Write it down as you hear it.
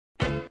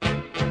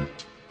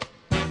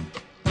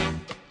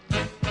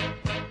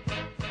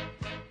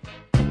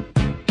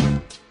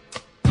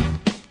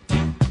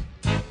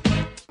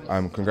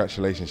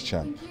Congratulations,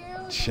 champ.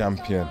 Thank you.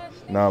 Champion. Thank you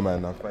so No,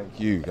 man, no, thank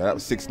you. That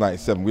was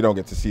 6.97. We don't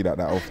get to see that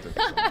often.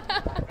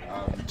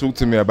 Talk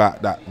to me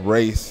about that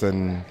race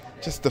and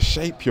just the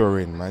shape you're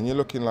in, man. You're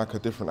looking like a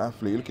different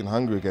athlete. You're looking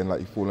hungry again, like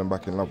you're falling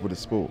back in love with the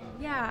sport.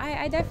 Yeah,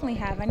 I definitely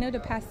have. I know the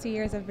past 2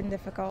 years have been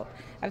difficult.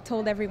 I've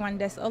told everyone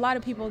this. A lot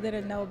of people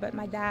didn't know, but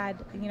my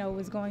dad,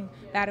 was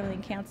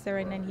battling cancer,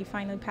 and then he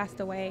finally passed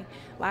away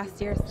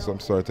last year. So I'm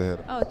sorry to hear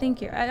that. Oh,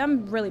 thank you.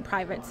 I'm really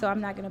private, so I'm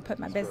not going to put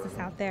my business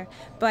out there.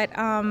 But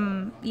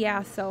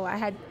yeah, so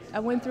I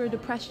went through a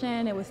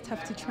depression. It was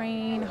tough to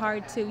train,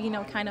 hard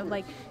to, kind of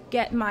like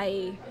get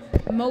my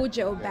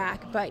mojo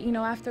back. But,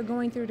 after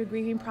going through the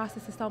grieving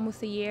process, it's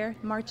almost a year.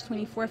 March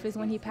 24th is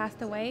when he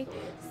passed away.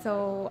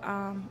 So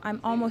I'm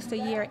almost a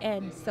year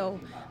in. So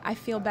I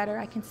feel better.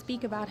 I can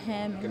speak about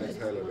him.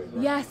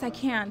 Yes, I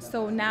can.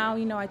 So now,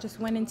 I just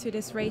went into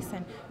this race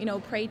and,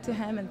 prayed to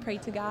him and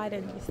prayed to God,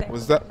 and he said,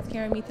 Was that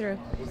carrying me through?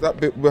 Was that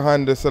bit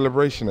behind the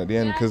celebration at the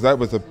end? Because that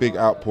was a big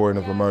outpouring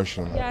of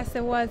emotion. Yes,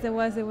 it was. It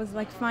was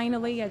like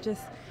finally,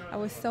 I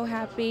was so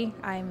happy.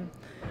 I'm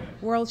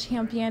world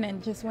champion,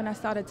 and just when I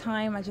saw the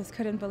time, I just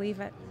couldn't believe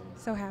it.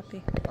 So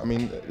happy. I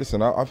mean,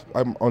 listen,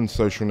 I'm on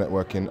social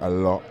networking a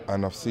lot,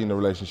 and I've seen the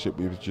relationship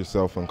with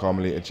yourself and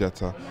Carmelita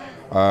Jetta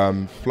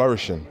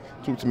flourishing.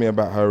 Talk to me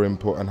about her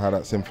input and how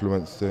that's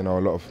influenced, a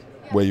lot of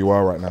where you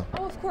are right now.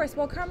 Oh, of course.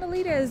 Well,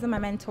 Carmelita is my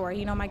mentor.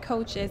 My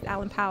coach is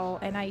Alan Powell,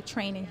 and I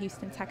train in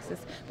Houston,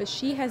 Texas. But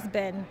she has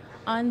been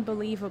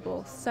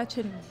unbelievable, such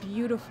a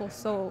beautiful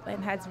soul,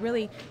 and has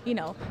really,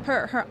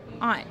 her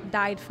aunt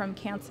died from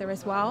cancer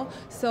as well.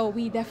 So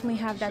we definitely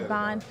have that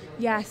bond.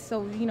 Yes,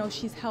 so,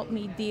 she's helped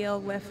me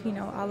deal with,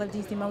 all of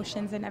these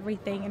emotions and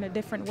everything in a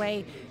different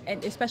way,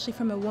 and especially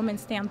from a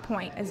woman's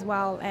standpoint as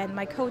well. And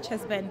my coach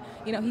has been,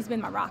 he's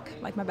been my rock,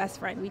 like my best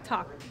friend. We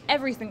talk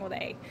every single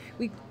day.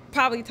 We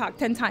probably talk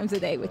 10 times a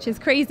day, which is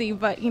crazy,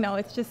 but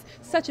it's just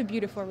such a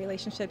beautiful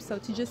relationship. So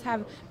to just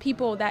have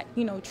people that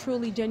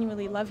truly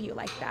genuinely love you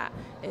like that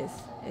is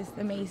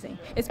amazing,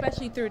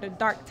 especially through the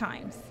dark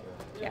times.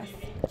 Yes.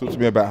 Talk to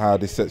me about how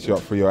this sets you up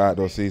for your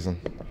outdoor season.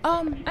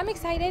 I'm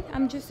excited.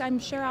 I'm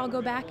sure I'll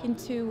go back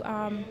into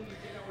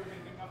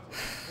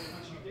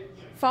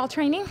fall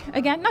training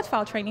again, not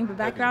fall training, but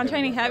background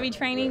training, heavy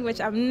training, which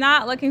I'm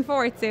not looking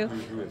forward to.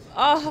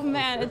 Oh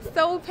man, it's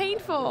so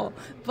painful.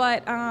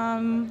 But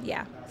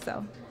yeah,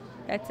 so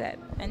that's it.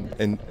 And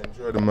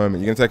enjoy the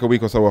moment. You're gonna take a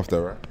week or so off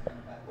though, right?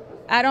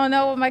 I don't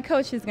know what my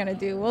coach is gonna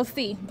do. We'll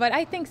see, but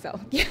I think so.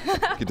 You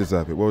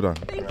deserve it. Well done.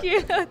 Thank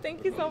you.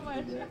 Thank you so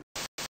much.